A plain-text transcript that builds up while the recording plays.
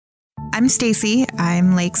I'm Stacy.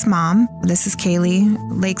 I'm Lake's mom. This is Kaylee,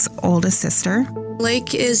 Lake's oldest sister.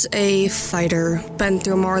 Lake is a fighter, been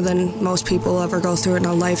through more than most people ever go through in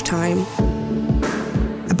a lifetime.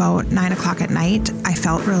 About 9 o'clock at night, I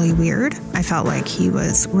felt really weird. I felt like he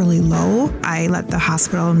was really low. I let the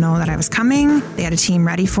hospital know that I was coming. They had a team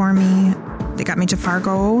ready for me. They got me to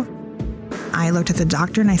Fargo. I looked at the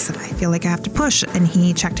doctor and I said, I feel like I have to push. And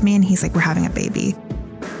he checked me and he's like, we're having a baby.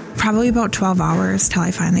 Probably about 12 hours till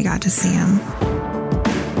I finally got to see him.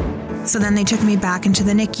 So then they took me back into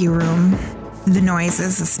the NICU room. The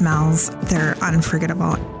noises, the smells, they're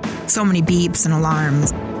unforgettable. So many beeps and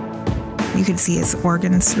alarms. You could see his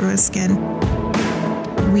organs through his skin.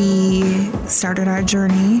 We started our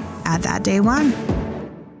journey at that day one.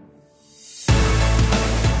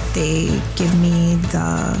 They give me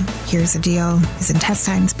here's the deal, his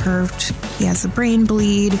intestines perved, he has a brain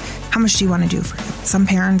bleed, how much do you want to do for him? Some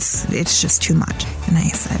parents, it's just too much. And I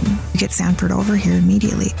said, get Sanford over here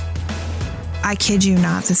immediately. I kid you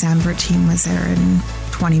not, the Sanford team was there in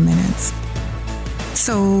 20 minutes.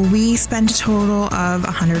 So we spent a total of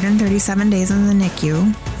 137 days in the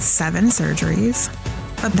NICU, 7 surgeries.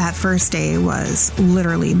 But that first day was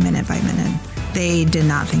literally minute by minute. They did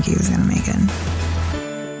not think he was going to make it.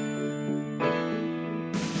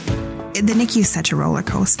 The NICU is such a roller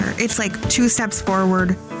coaster. It's like 2 steps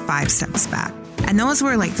forward, 5 steps back. And those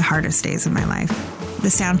were like the hardest days of my life. The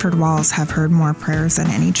Sanford walls have heard more prayers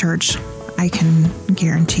than any church. I can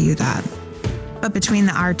guarantee you that. But between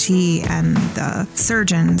the RT and the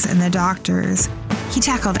surgeons and the doctors, he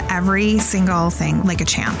tackled every single thing like a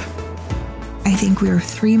champ. I think we were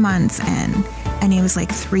 3 months in and he was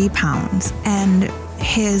like 3 pounds. And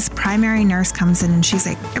his primary nurse comes in and she's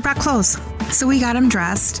like, I brought clothes. So we got him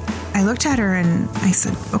dressed. I looked at her and I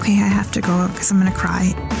said, okay, I have to go because I'm going to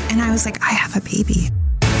cry. And I was like, I have a baby.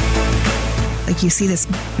 Like you see this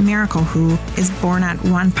miracle who is born at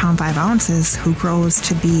 1 pound, 5 ounces, who grows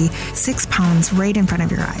to be 6 pounds right in front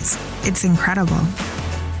of your eyes. It's incredible.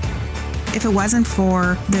 If it wasn't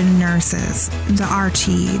for the nurses, the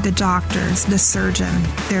RT, the doctors, the surgeon,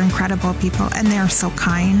 they're incredible people and they're so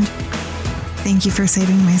kind. Thank you for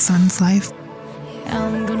saving my son's life.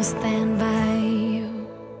 I'm gonna stand by